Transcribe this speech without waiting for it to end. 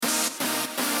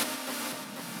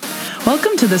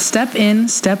Welcome to the Step In,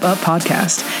 Step Up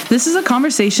podcast. This is a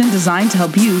conversation designed to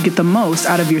help you get the most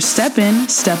out of your step in,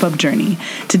 step up journey.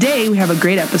 Today, we have a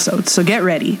great episode, so get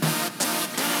ready.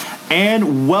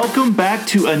 And welcome back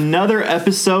to another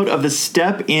episode of the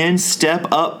Step In, Step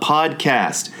Up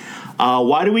podcast.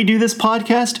 Why do we do this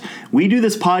podcast? We do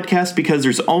this podcast because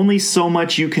there's only so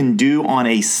much you can do on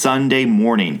a Sunday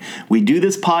morning. We do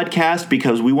this podcast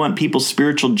because we want people's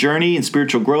spiritual journey and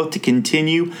spiritual growth to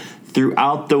continue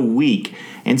throughout the week.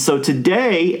 And so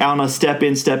today on a Step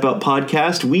In, Step Up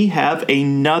podcast, we have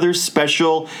another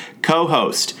special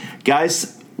co-host.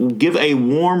 Guys, give a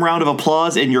warm round of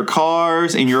applause in your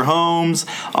cars, in your homes,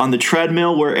 on the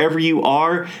treadmill, wherever you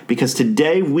are, because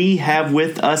today we have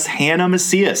with us Hannah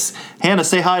Macias. Hannah,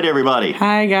 say hi to everybody.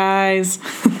 Hi, guys.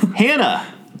 Hannah,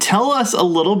 tell us a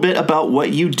little bit about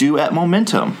what you do at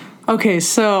Momentum. Okay,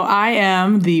 so I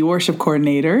am the worship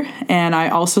coordinator, and I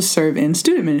also serve in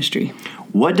student ministry.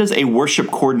 What does a worship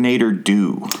coordinator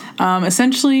do?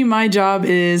 Essentially, my job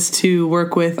is to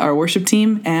work with our worship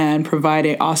team and provide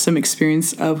an awesome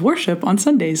experience of worship on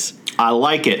Sundays. I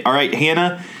like it. All right,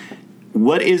 Hannah,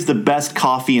 what is the best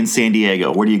coffee in San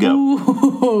Diego? Where do you go?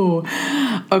 Ooh,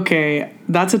 okay,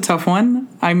 that's a tough one.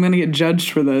 I'm going to get judged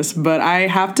for this, but I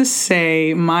have to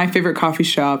say my favorite coffee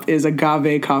shop is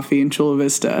Agave Coffee in Chula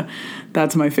Vista.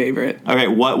 That's my favorite. Okay,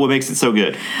 what makes it so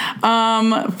good?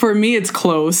 For me, it's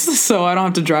close, so I don't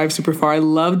have to drive super far. I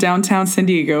love downtown San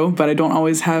Diego, but I don't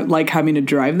always like having to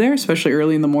drive there, especially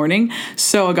early in the morning.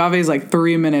 So Agave is like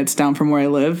 3 minutes down from where I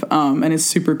live, and it's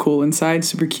super cool inside,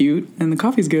 super cute, and the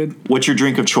coffee's good. What's your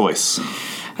drink of choice?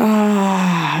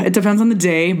 It depends on the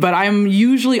day, but I'm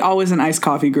usually always an iced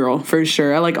coffee girl, for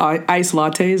sure. I like iced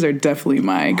lattes are definitely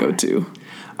my go-to.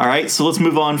 All right, so let's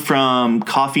move on from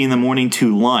coffee in the morning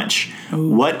to lunch. Ooh.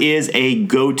 What is a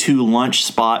go-to lunch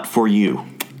spot for you?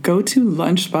 Go-to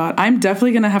lunch spot? I'm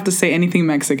definitely going to have to say anything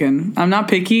Mexican. I'm not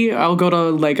picky. I'll go to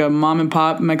like a mom and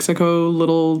pop Mexico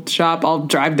little shop. I'll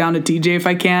drive down to TJ if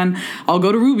I can. I'll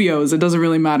go to Rubio's. It doesn't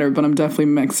really matter, but I'm definitely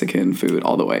Mexican food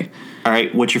all the way. All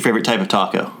right, what's your favorite type of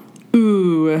taco?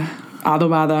 Ooh,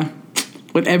 adobada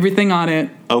with everything on it.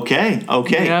 Okay.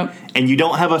 Yep. And you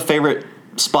don't have a favorite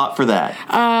spot for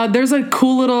that? There's a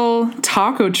cool little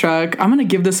taco truck. I'm gonna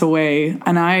give this away,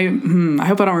 and I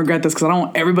hope I don't regret this because I don't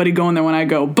want everybody going there when I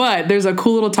go. But there's a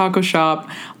cool little taco shop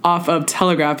off of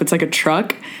Telegraph. It's like a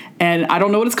truck, and I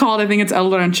don't know what it's called. I think it's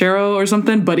El Ranchero or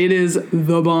something, but it is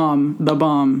the bomb. The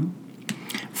bomb.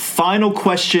 Final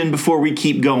question before we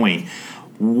keep going.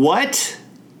 What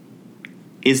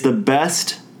is the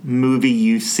best movie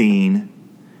you've seen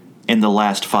in the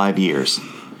last 5 years?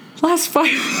 Last 5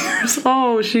 years?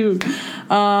 Oh, shoot.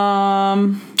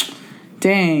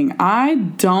 Dang. I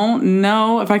don't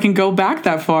know if I can go back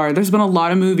that far. There's been a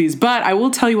lot of movies, but I will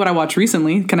tell you what I watched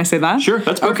recently. Can I say that? Sure,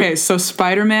 that's perfect. Okay, so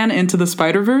Spider-Man Into the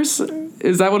Spider-Verse.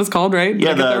 Is that what it's called, right?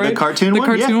 Yeah, the cartoon one? The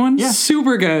cartoon one? Yeah.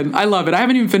 Super good. I love it. I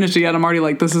haven't even finished it yet. I'm already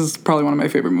like, this is probably one of my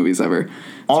favorite movies ever.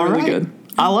 It's really good.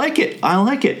 I like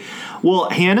it. Well,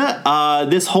 Hannah,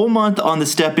 this whole month on the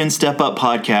Step In, Step Up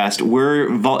podcast,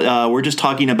 we're just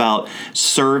talking about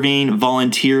serving,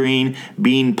 volunteering,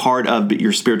 being part of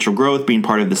your spiritual growth, being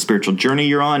part of the spiritual journey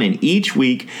you're on. And each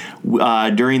week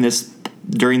during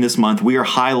this month, we are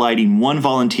highlighting one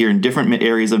volunteer in different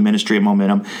areas of ministry at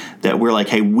Momentum that we're like,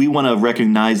 hey, we want to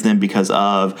recognize them because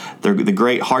of the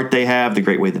great heart they have, the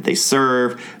great way that they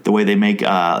serve, the way they make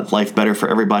life better for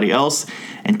everybody else.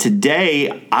 And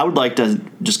today, I would like to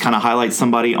just kind of highlight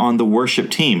somebody on the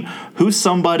worship team. Who's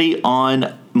somebody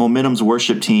on Momentum's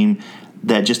worship team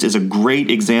that just is a great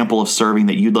example of serving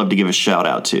that you'd love to give a shout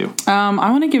out to?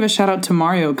 I want to give a shout out to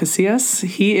Mario Casillas.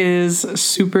 He is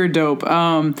super dope.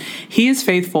 He is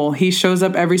faithful. He shows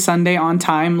up every Sunday on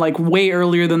time, like way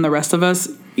earlier than the rest of us,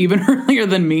 even earlier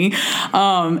than me.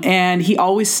 And he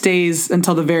always stays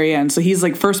until the very end. So he's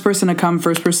like first person to come,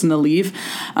 first person to leave.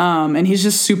 And he's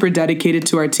just super dedicated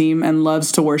to our team and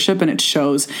loves to worship, and it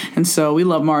shows. And so we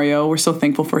love Mario. We're so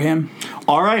thankful for him.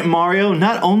 All right, Mario,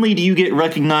 not only do you get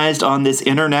recognized on this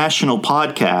international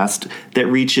podcast that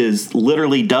reaches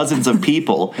literally dozens of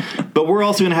people, but we're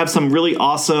also going to have some really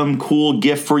awesome, cool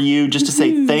gift for you just to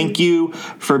say thank you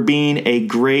for being a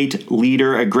great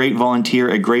leader, a great volunteer,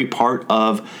 a great part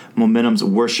of Momentum's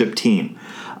worship team.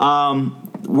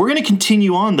 We're going to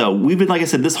continue on, though. We've been, like I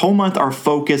said, this whole month, our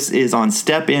focus is on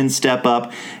step in, step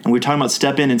up, and we're talking about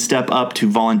step in and step up to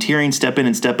volunteering, step in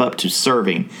and step up to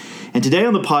serving. And today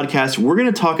on the podcast, we're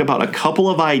going to talk about a couple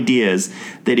of ideas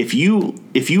that if you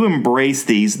embrace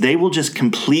these, they will just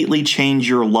completely change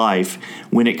your life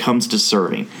when it comes to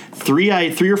serving. Three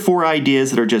or four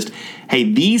ideas that are just, hey,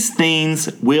 these things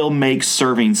will make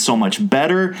serving so much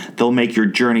better. They'll make your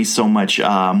journey so much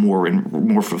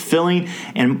more fulfilling.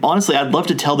 And honestly, I'd love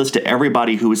to tell this to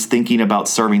everybody who is thinking about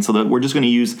serving, so that we're just going to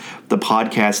use the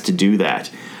podcast to do that.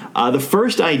 The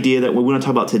first idea that we want to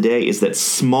talk about today is that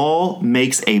small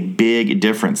makes a big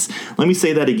difference. Let me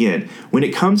say that again. When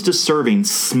it comes to serving,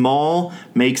 small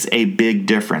makes a big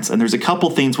difference. And there's a couple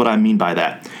things what I mean by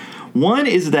that. One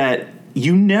is that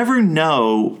you never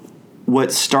know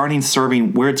what starting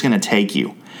serving, where it's going to take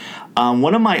you.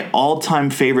 One of my all-time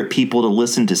favorite people to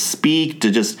listen to speak,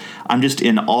 I'm just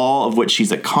in awe of what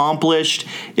she's accomplished,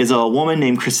 is a woman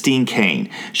named Christine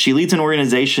Caine. She leads an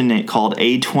organization called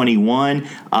A21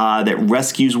 that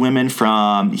rescues women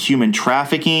from human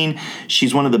trafficking.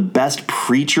 She's one of the best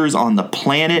preachers on the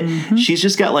planet. Mm-hmm. She's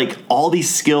just got like all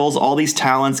these skills, all these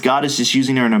talents. God is just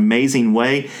using her in an amazing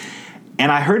way.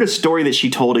 And I heard a story that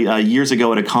she told years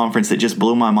ago at a conference that just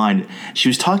blew my mind. She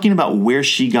was talking about where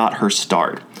she got her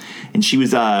start. And she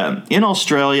was in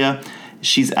Australia.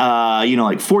 She's,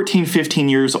 like 14, 15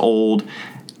 years old.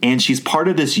 And she's part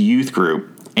of this youth group.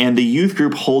 And the youth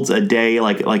group holds a day,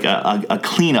 like a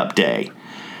cleanup day.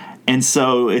 And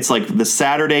so it's like the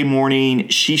Saturday morning,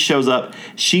 she shows up.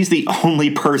 She's the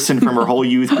only person from her whole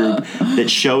youth group that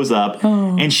shows up.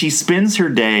 Oh. And she spends her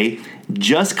day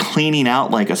just cleaning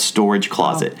out like a storage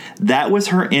closet. Wow. That was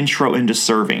her intro into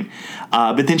serving.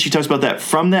 But then she talks about that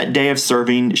from that day of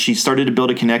serving, she started to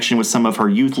build a connection with some of her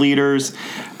youth leaders,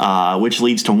 which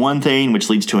leads to one thing, which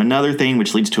leads to another thing,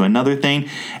 which leads to another thing.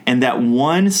 And that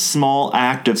one small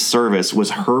act of service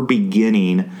was her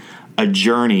beginning a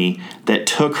journey that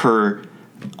took her,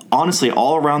 honestly,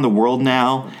 all around the world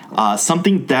now.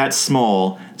 Something that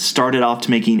small started off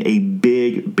to making a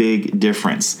big, big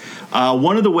difference.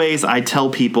 One of the ways I tell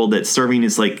people that serving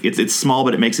is like, it's small,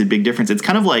 but it makes a big difference. It's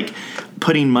kind of like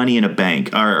putting money in a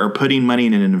bank or putting money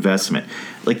in an investment.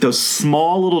 Like those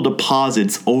small little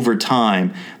deposits over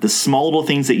time, the small little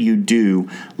things that you do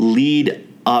lead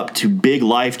up to big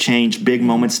life change, big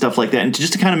moments, stuff like that. And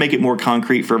just to kind of make it more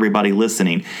concrete for everybody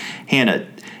listening, Hannah,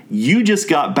 you just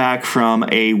got back from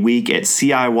a week at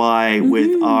CIY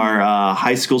with our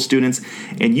high school students,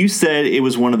 and you said it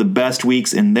was one of the best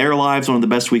weeks in their lives, one of the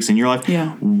best weeks in your life. Yeah.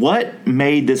 What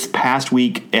made this past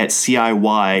week at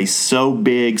CIY so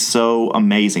big, so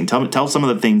amazing? Tell some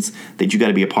of the things that you got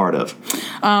to be a part of.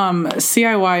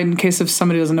 CIY, in case if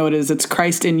somebody doesn't know what it is, it's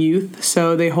Christ in Youth.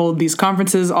 So they hold these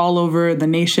conferences all over the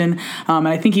nation, and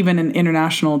I think even in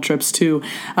international trips too.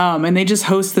 And they just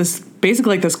host this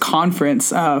basically like this conference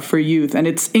for youth, and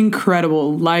it's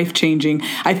incredible, life-changing.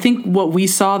 I think what we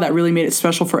saw that really made it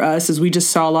special for us is we just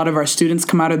saw a lot of our students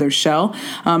come out of their shell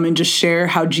and just share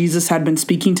how Jesus had been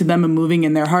speaking to them and moving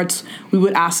in their hearts. We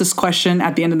would ask this question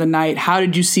at the end of the night: how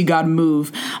did you see God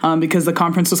move? Because the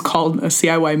conference was called a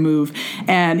CIY Move,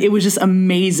 and it was just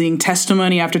amazing,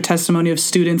 testimony after testimony of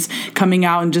students coming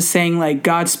out and just saying like,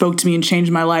 God spoke to me and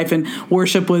changed my life, and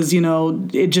worship was,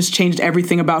 it just changed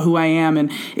everything about who I am,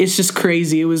 and it's just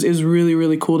crazy. It was really,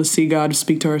 really cool to see God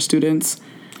speak to our students.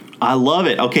 I love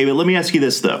it. Okay, but let me ask you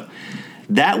this, though.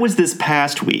 That was this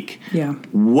past week. Yeah.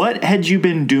 What had you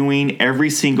been doing every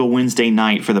single Wednesday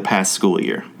night for the past school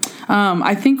year?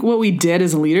 I think what we did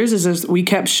as leaders is just we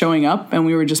kept showing up and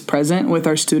we were just present with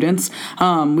our students.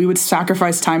 We would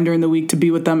sacrifice time during the week to be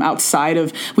with them outside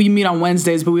of, we meet on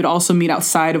Wednesdays, but we'd also meet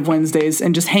outside of Wednesdays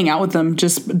and just hang out with them,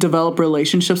 just develop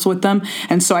relationships with them.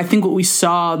 And so I think what we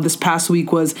saw this past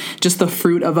week was just the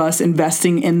fruit of us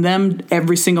investing in them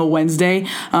every single Wednesday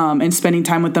and spending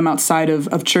time with them outside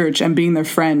of church and being their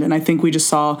friend. And I think we just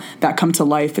saw that come to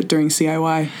life during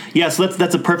CIY. Yeah, so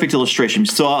that's a perfect illustration.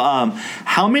 So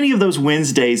how many of those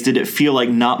Wednesdays did it feel like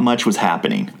not much was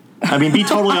happening? I mean, be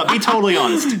totally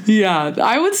honest. Yeah,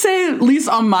 I would say, at least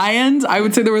on my end, I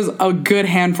would say there was a good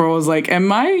handful. I was like,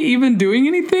 am I even doing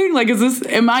anything? Like,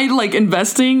 am I like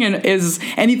investing, and is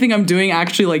anything I'm doing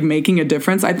actually like making a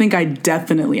difference? I think I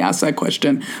definitely asked that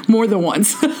question more than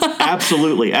once.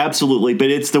 Absolutely.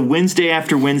 But it's the Wednesday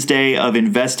after Wednesday of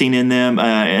investing in them,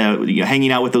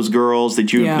 hanging out with those girls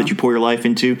that you pour your life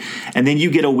into. And then you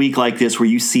get a week like this where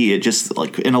you see it just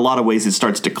like in a lot of ways, it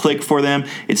starts to click for them.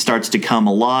 It starts to come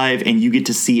alive. And you get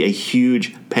to see a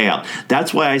huge payout.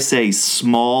 That's why I say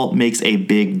small makes a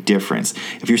big difference.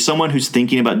 If you're someone who's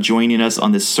thinking about joining us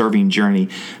on this serving journey,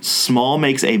 small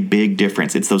makes a big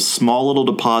difference. It's those small little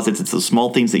deposits. It's those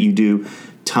small things that you do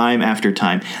time after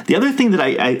time. The other thing that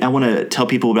I want to tell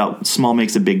people about small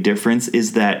makes a big difference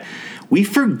is that we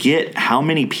forget how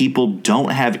many people don't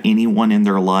have anyone in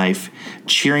their life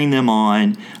cheering them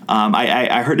on.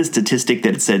 I heard a statistic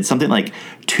that said something like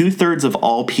 2/3 of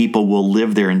all people will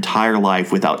live their entire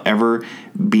life without ever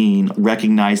being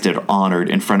recognized and honored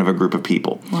in front of a group of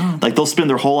people. Wow. Like they'll spend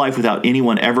their whole life without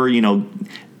anyone ever,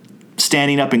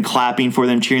 standing up and clapping for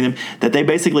them, cheering them, that they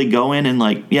basically go in and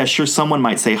like, yeah, sure, someone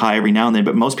might say hi every now and then,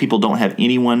 but most people don't have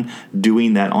anyone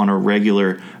doing that on a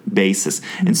regular basis.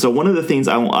 And so one of the things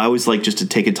I always like just to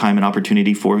take a time and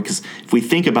opportunity for, because if we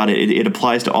think about it, it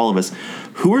applies to all of us.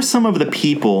 Who are some of the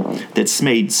people that's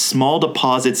made small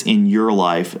deposits in your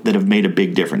life that have made a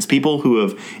big difference? People who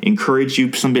have encouraged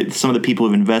you, some of the people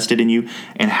who have invested in you,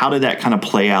 and how did that kind of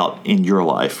play out in your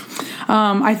life?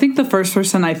 I think the first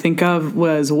person I think of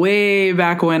was way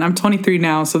back when. I'm 23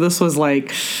 now, so this was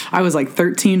I was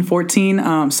 13,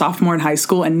 14, sophomore in high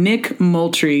school, and Nick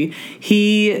Moultrie,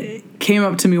 he came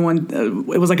up to me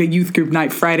it was like a youth group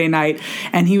night, Friday night,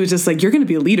 and he was just like, "You're going to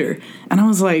be a leader." And I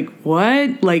was like,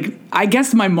 "What?" Like, I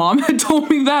guess my mom had told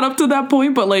me that up to that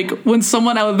point, but like when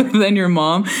someone other than your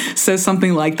mom says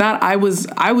something like that, I was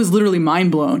literally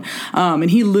mind blown. And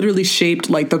he literally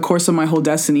shaped like the course of my whole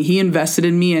destiny. He invested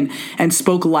in me and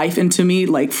spoke life into me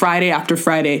like Friday after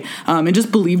Friday, and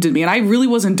just believed in me. And I really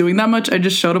wasn't doing that much. I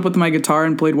just showed up with my guitar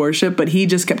and played worship, but he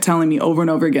just kept telling me over and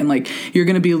over again, like, "You're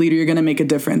going to be a leader, you're going to make a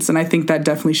difference." And I think that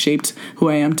definitely shaped who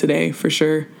I am today, for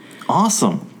sure.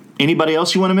 Awesome. Anybody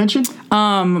else you want to mention?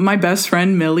 My best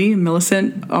friend,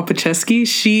 Millicent Opacheski,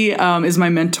 she is my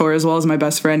mentor as well as my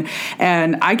best friend.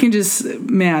 And I can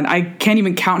I can't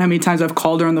even count how many times I've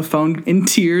called her on the phone in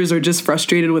tears or just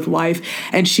frustrated with life.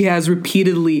 And she has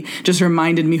repeatedly just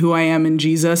reminded me who I am in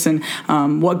Jesus and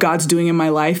what God's doing in my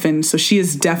life. And so she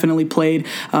has definitely played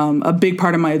a big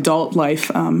part of my adult life,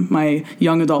 my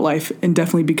young adult life, and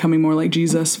definitely becoming more like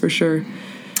Jesus, for sure.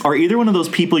 Are either one of those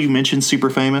people you mentioned super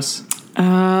famous?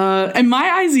 In my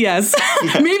eyes, yes.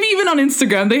 Yeah. Maybe even on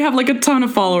Instagram. They have like a ton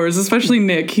of followers, especially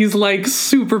Nick. He's like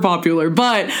super popular.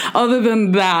 But other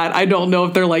than that, I don't know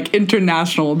if they're like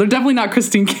international. They're definitely not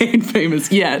Christine Kane famous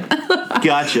yet.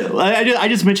 Gotcha. I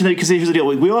just mentioned that because here's the deal.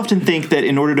 We often think that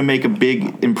in order to make a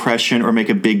big impression or make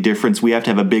a big difference, we have to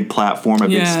have a big platform, a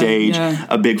big stage,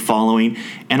 a big following.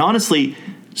 And honestly,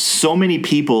 so many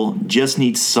people just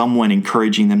need someone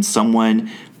encouraging them,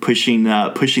 someone pushing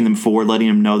them forward, letting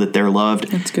them know that they're loved.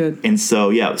 That's good. And so,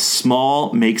 yeah,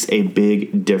 small makes a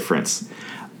big difference.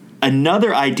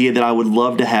 Another idea that I would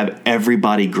love to have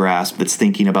everybody grasp that's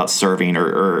thinking about serving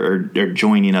or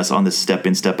joining us on this step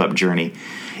in, step up journey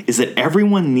is that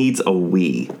everyone needs a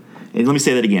we. And let me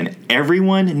say that again.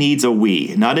 Everyone needs a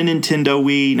we. Not a Nintendo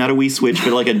Wii, not a Wii Switch,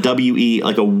 but like a WE,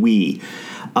 like a we.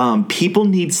 People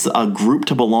need a group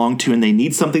to belong to, and they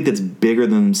need something that's bigger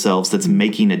than themselves that's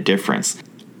making a difference.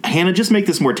 Hannah, just make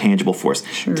this more tangible for us.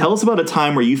 Sure. Tell us about a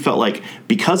time where you felt like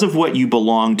because of what you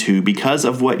belonged to, because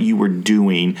of what you were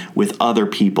doing with other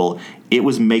people, it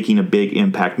was making a big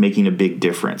impact, making a big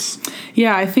difference.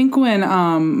 Yeah, I think when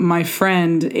my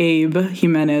friend Abe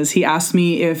Jimenez, he asked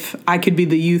me if I could be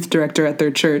the youth director at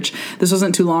their church. This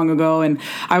wasn't too long ago, and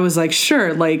I was like,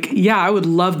 sure, I would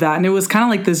love that. And it was kind of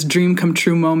like this dream come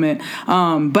true moment.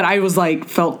 But I was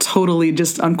felt totally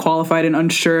just unqualified and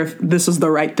unsure if this was the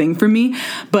right thing for me.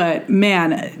 But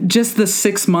man, just the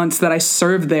 6 months that I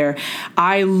served there,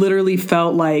 I literally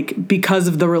felt like because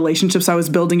of the relationships I was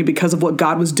building and because of what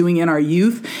God was doing in our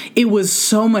youth, it was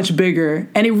so much bigger.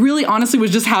 And it really honestly was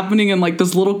just happening in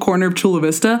this little corner of Chula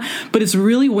Vista. But it's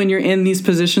really when you're in these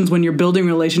positions, when you're building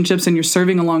relationships and you're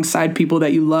serving alongside people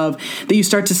that you love, that you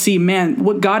start to see, man,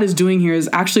 what God is doing here is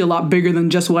actually a lot bigger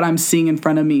than just what I'm seeing in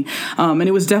front of me. And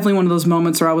it was definitely one of those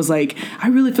moments where I was like, I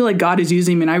really feel like God is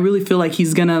using me, and I really feel like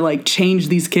he's gonna change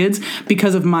these kids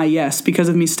because of my yes, because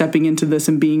of me stepping into this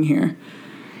and being here.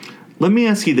 Let me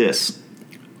ask you this.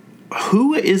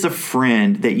 Who is a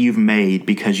friend that you've made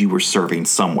because you were serving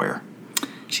somewhere?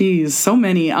 Geez, so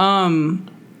many.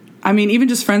 Even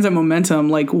just friends at Momentum,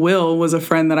 Will was a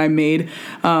friend that I made,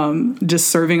 just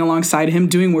serving alongside him,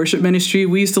 doing worship ministry.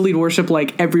 We used to lead worship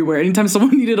everywhere. Anytime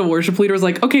someone needed a worship leader, it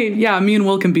was okay, yeah, me and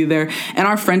Will can be there. And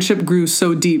our friendship grew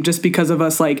so deep just because of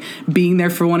us being there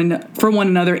for one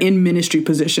another in ministry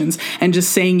positions and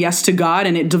just saying yes to God,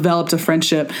 and it developed a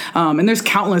friendship. And there's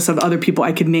countless of other people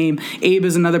I could name. Abe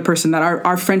is another person that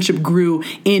our friendship grew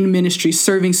in ministry,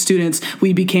 serving students.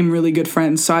 We became really good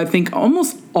friends. So I think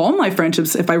almost all my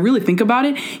friendships, if I really think about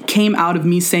it, came out of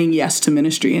me saying yes to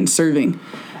ministry and serving.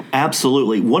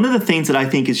 Absolutely. One of the things that I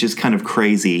think is just kind of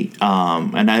crazy,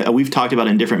 and we've talked about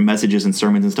in different messages and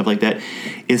sermons and stuff like that,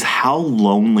 is how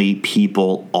lonely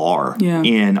people are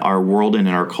in our world and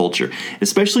in our culture,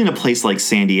 especially in a place like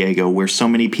San Diego where so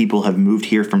many people have moved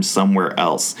here from somewhere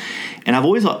else. And I've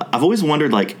always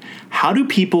wondered, like, how do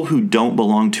people who don't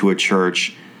belong to a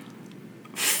church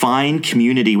find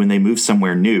community when they move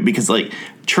somewhere new? Because, like,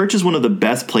 church is one of the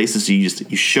best places you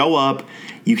show up,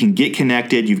 you can get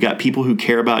connected, you've got people who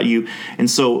care about you. And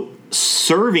so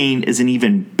serving is an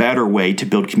even better way to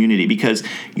build community because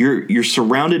you're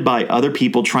surrounded by other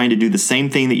people trying to do the same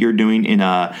thing that you're doing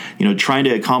trying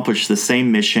to accomplish the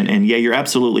same mission. And yeah, you're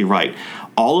absolutely right.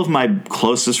 All of my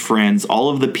closest friends, all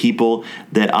of the people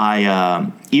that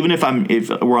I, even if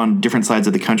we're on different sides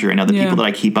of the country right now, the people that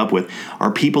I keep up with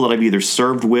are people that I've either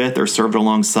served with or served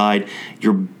alongside.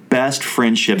 Your best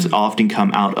friendships often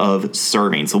come out of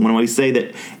serving. So when we say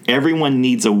that everyone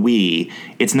needs a we,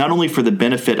 it's not only for the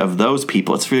benefit of those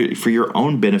people, it's for your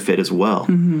own benefit as well.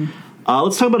 Mm-hmm.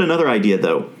 Let's talk about another idea,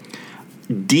 though.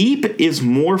 Deep is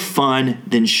more fun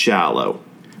than shallow.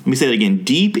 Let me say that again.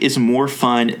 Deep is more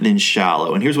fun than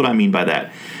shallow. And here's what I mean by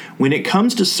that. When it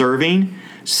comes to serving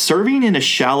in a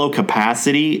shallow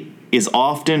capacity is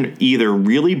often either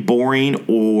really boring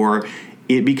or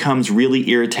it becomes really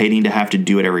irritating to have to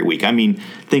do it every week. I mean,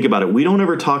 think about it. We don't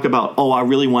ever talk about, I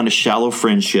really want a shallow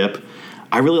friendship.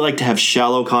 I really like to have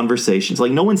shallow conversations.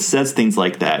 Like, no one says things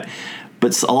like that.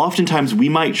 But oftentimes we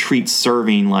might treat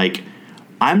serving like,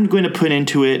 I'm going to put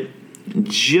into it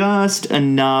just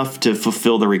enough to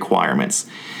fulfill the requirements.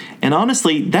 And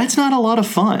honestly, that's not a lot of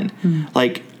fun. Mm.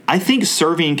 Like, I think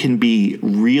serving can be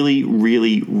really,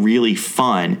 really, really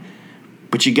fun,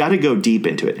 but you got to go deep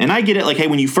into it. And I get it. Like, hey,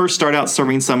 when you first start out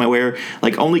serving somewhere,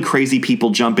 like, only crazy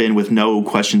people jump in with no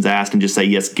questions asked and just say,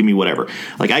 yes, give me whatever.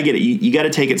 Like, I get it. You got to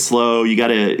take it slow. You got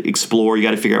to explore. You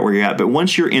got to figure out where you're at. But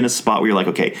once you're in a spot where you're like,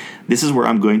 okay, this is where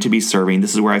I'm going to be serving.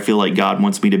 This is where I feel like God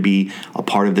wants me to be a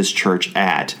part of this church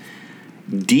at.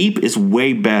 Deep is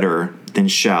way better than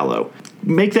shallow.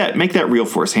 Make that real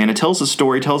for us, Hannah. Tell us a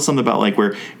story. Tell us something about, like,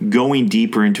 where going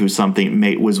deeper into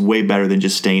something was way better than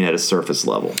just staying at a surface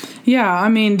level. Yeah, I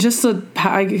mean,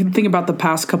 I can think about the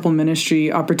past couple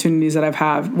ministry opportunities that I've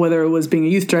had, whether it was being a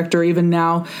youth director, or even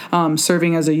now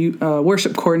serving as a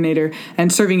worship coordinator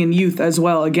and serving in youth as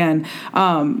well. Again,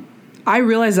 I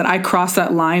realized that I crossed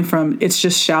that line from it's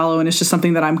just shallow and it's just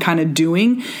something that I'm kind of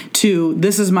doing to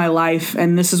this is my life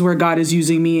and this is where God is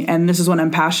using me and this is what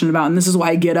I'm passionate about and this is why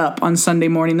I get up on Sunday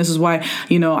morning. This is why,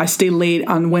 I stay late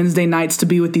on Wednesday nights to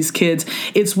be with these kids.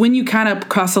 It's when you kind of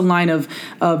cross a line of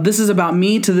this is about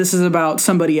me to this is about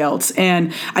somebody else.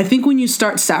 And I think when you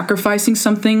start sacrificing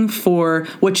something for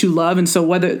what you love, and so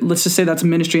let's just say that's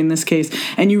ministry in this case,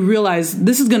 and you realize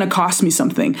this is going to cost me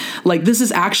something, like this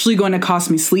is actually going to cost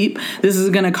me sleep. This is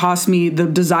going to cost me the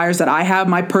desires that I have,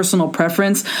 my personal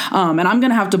preference. And I'm going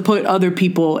to have to put other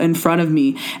people in front of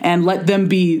me and let them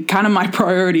be kind of my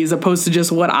priority as opposed to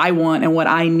just what I want and what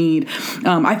I need.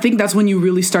 I think that's when you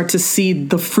really start to see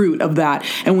the fruit of that.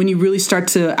 And when you really start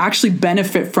to actually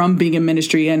benefit from being in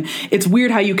ministry. And it's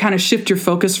weird how you kind of shift your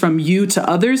focus from you to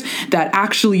others, that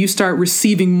actually you start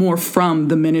receiving more from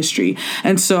the ministry.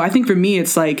 And so I think for me,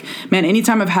 it's like, man,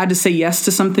 anytime I've had to say yes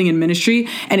to something in ministry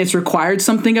and it's required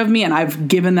something of me and I've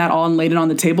given that all and laid it on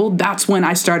the table, that's when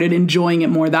I started enjoying it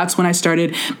more. That's when I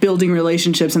started building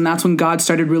relationships, and that's when God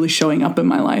started really showing up in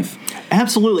my life.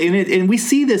 Absolutely. And we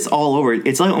see this all over.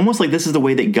 It's like almost like this is the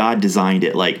way that God designed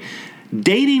it. Like,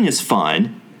 dating is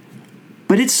fun,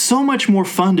 but it's so much more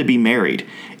fun to be married.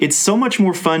 It's so much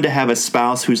more fun to have a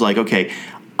spouse who's like, okay,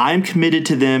 I'm committed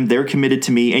to them, they're committed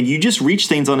to me, and you just reach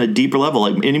things on a deeper level.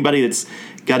 Like, anybody that's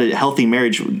got a healthy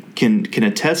marriage can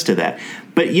attest to that.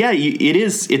 But yeah,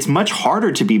 it's much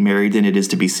harder to be married than it is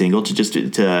to be single, just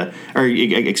to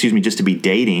be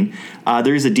dating.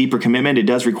 There is a deeper commitment. It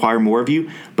does require more of you,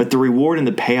 but the reward and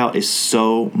the payout is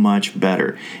so much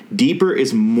better. Deeper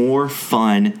is more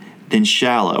fun than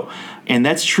shallow, and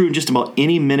that's true in just about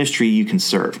any ministry you can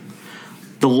serve.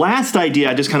 The last idea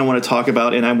I just kind of want to talk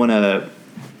about, and I want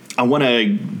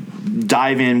to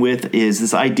dive in with, is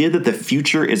this idea that the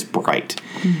future is bright.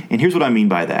 Mm-hmm. And here's what I mean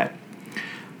by that.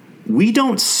 We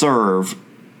don't serve,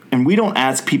 and we don't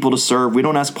ask people to serve, we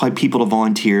don't ask people to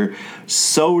volunteer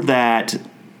so that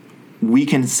we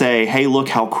can say, hey, look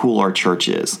how cool our church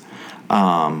is.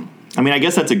 I mean, I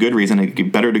guess that's a good reason. It's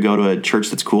better to go to a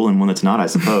church that's cool and one that's not, I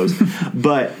suppose.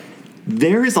 But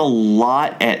there is a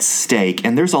lot at stake,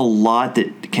 and there's a lot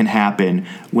that can happen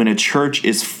when a church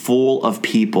is full of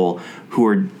people who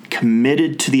are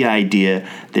committed to the idea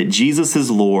that Jesus is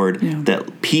Lord,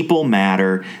 that people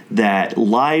matter, that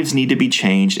lives need to be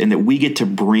changed, and that we get to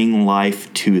bring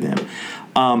life to them.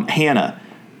 Hannah,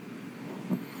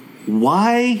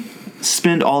 why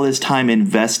spend all this time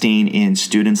investing in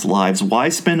students' lives? Why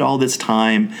spend all this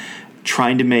time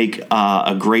trying to make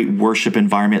a great worship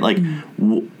environment? Like,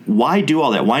 why do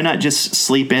all that? Why not just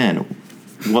sleep in?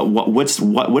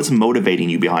 What's motivating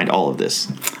you behind all of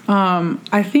this?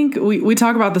 I think we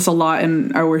talk about this a lot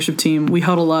in our worship team. We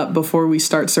huddle up before we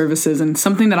start services, and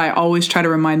something that I always try to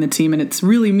remind the team, and it's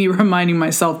really me reminding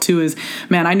myself too, is,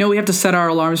 man, I know we have to set our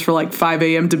alarms for like 5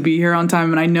 a.m. to be here on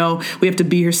time, and I know we have to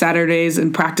be here Saturdays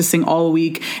and practicing all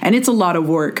week, and it's a lot of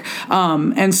work.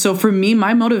 And so for me,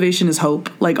 my motivation is hope.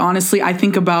 Like, honestly, I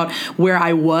think about where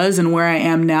I was and where I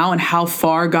am now and how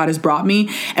far God has brought me.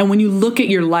 And when you look at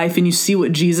your life and you see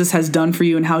what Jesus has done for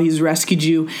you and how he's rescued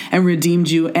you and redeemed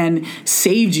you and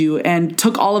saved you and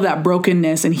took all of that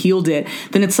brokenness and healed it,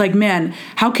 then it's like, man,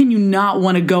 how can you not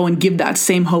want to go and give that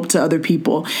same hope to other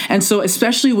people? And so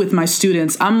especially with my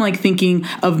students, I'm like thinking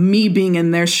of me being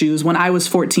in their shoes when I was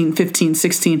 14, 15,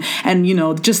 16, and, you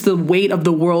know, just the weight of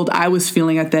the world I was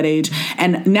feeling at that age.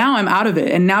 And now I'm out of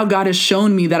it. And now God has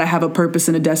shown me that I have a purpose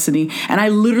and a destiny. And I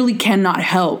literally cannot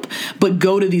help but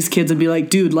go to these kids and be like,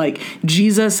 dude, like,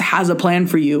 Jesus has a plan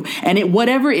for you. And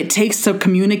whatever it takes to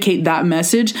communicate that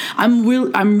message, I'm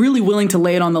really willing to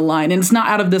lay it on the line. And it's not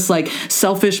out of this like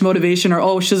selfish motivation or,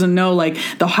 oh, she doesn't know like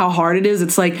how hard it is.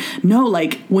 It's like, no,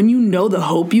 like when you know the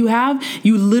hope you have,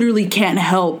 you literally can't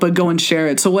help but go and share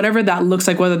it. So whatever that looks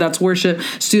like, whether that's worship,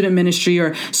 student ministry,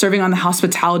 or serving on the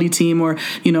hospitality team, or,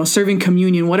 you know, serving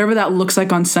communion, whatever that looks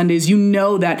like on Sundays, you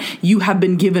know that you have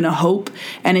been given a hope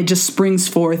and it just springs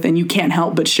forth and you can't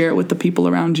help but share it with the people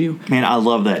around you. Man, I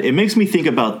love that. It makes me think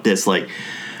about this, like,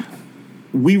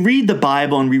 we read the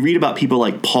Bible and we read about people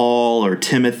like Paul or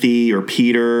Timothy or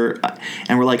Peter,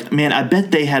 and we're like, man, I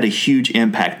bet they had a huge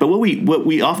impact. But what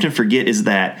we often forget is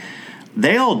that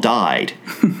they all died.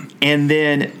 And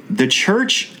then the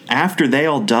church, after they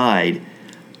all died,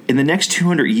 in the next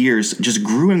 200 years, just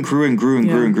grew and grew and grew and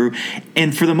grew and grew.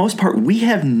 And for the most part, we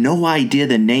have no idea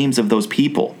the names of those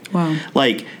people. Wow.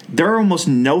 Like, there are almost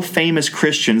no famous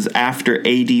Christians after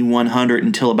AD 100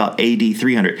 until about AD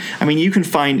 300. I mean, you can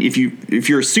find, if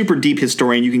you're a super deep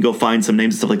historian, you can go find some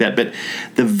names and stuff like that. But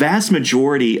the vast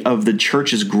majority of the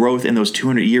church's growth in those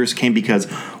 200 years came because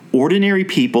ordinary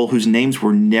people whose names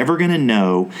we're never going to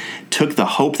know took the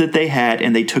hope that they had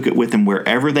and they took it with them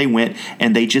wherever they went,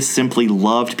 and they just simply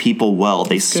loved people well.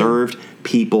 They served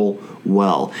people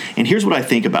well. And here's what I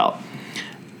think about.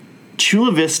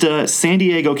 Chula Vista, San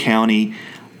Diego County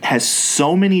has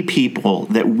so many people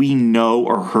that we know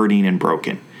are hurting and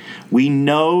broken. We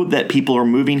know that people are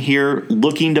moving here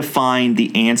looking to find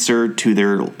the answer to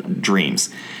their dreams.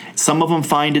 Some of them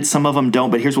find it, some of them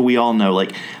don't, but here's what we all know.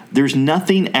 Like, there's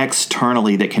nothing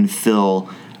externally that can fill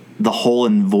the hole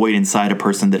and void inside a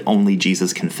person that only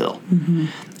Jesus can fill. Mm-hmm.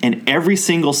 And every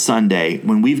single Sunday,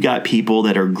 when we've got people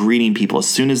that are greeting people as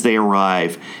soon as they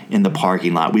arrive in the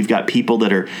parking lot, we've got people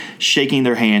that are shaking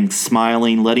their hand,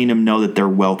 smiling, letting them know that they're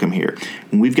welcome here.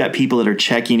 When we've got people that are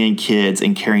checking in kids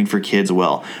and caring for kids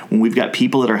well. When we've got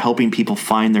people that are helping people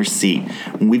find their seat.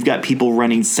 When we've got people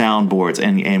running soundboards,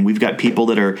 and we've got people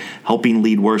that are helping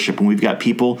lead worship. And we've got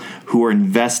people who are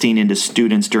investing into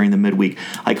students during the midweek.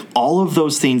 Like, all of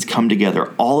those things come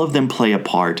together. All of them play a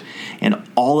part, and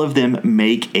all of them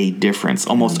make a difference.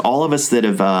 Almost all of us that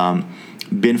have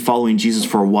been following Jesus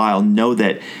for a while know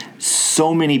that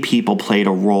so many people played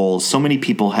a role, so many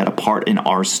people had a part in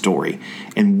our story,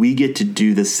 and we get to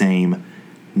do the same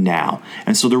now.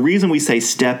 And so the reason we say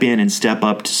step in and step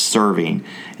up to serving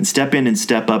and step in and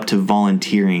step up to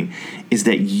volunteering is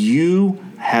that you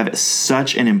have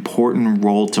such an important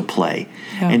role to play.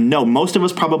 Yeah. And no, most of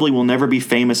us probably will never be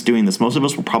famous doing this. Most of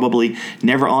us will probably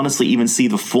never honestly even see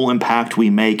the full impact we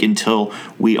make until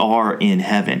we are in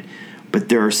heaven. But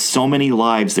there are so many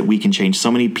lives that we can change,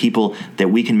 so many people that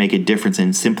we can make a difference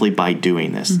in simply by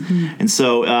doing this. Mm-hmm. And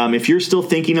so if you're still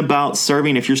thinking about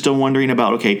serving, if you're still wondering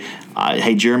about, okay,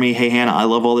 hey, Jeremy, hey, Hannah, I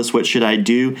love all this. What should I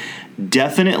do?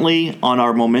 Definitely on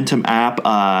our Momentum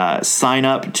app, sign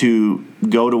up to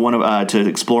go to one of to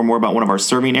explore more about one of our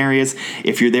serving areas.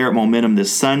 If you're there at Momentum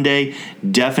this Sunday,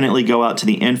 definitely go out to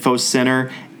the Info Center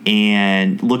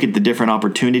and look at the different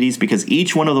opportunities, because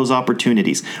each one of those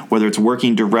opportunities, whether it's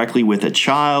working directly with a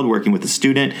child, working with a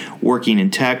student, working in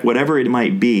tech, whatever it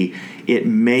might be, it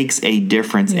makes a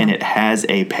difference and it has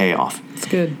a payoff. It's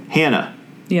good. Hannah.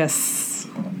 Yes.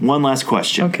 One last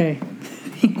question. Okay.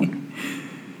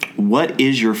 What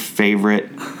is your favorite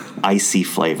icy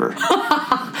flavor?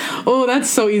 Oh, that's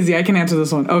so easy. I can answer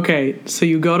this one. Okay, so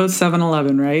you go to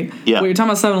 7-Eleven, right? Yeah. Wait, you're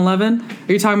talking about 7-Eleven? Or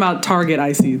you're talking about Target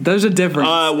Icy? There's a difference.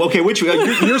 Okay, which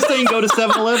you're saying go to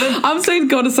 7-Eleven? I'm saying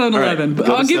go to 7-Eleven. All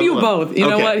right, I'll give you 7-Eleven. both. You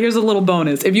know what? Here's a little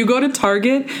bonus. If you go to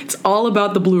Target, it's all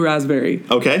about the blue raspberry.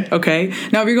 Okay. Okay?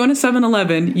 Now, if you're going to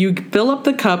 7-Eleven, you fill up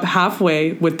the cup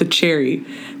halfway with the cherry.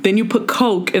 Then you put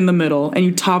Coke in the middle, and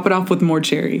you top it off with more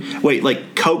cherry. Wait,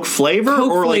 like Coke flavor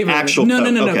Coke or flavor. like actual No,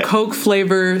 Coke? no. Okay. Coke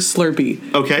flavor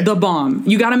Slurpee. Okay. The bomb.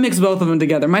 You got to mix both of them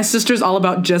together. My sister's all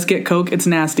about just get Coke. It's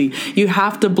nasty. You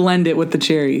have to blend it with the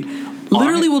cherry.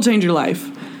 Literally will change your life.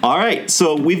 All right,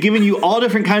 so we've given you all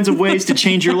different kinds of ways to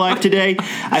change your life today.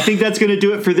 I think that's going to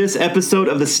do it for this episode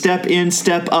of the Step In,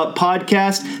 Step Up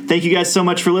podcast. Thank you guys so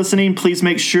much for listening. Please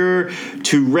make sure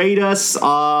to rate us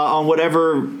on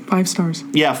whatever... 5 stars.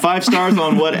 Yeah, 5 stars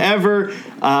on whatever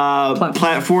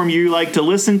platform you like to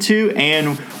listen to,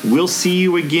 and we'll see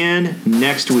you again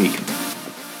next week.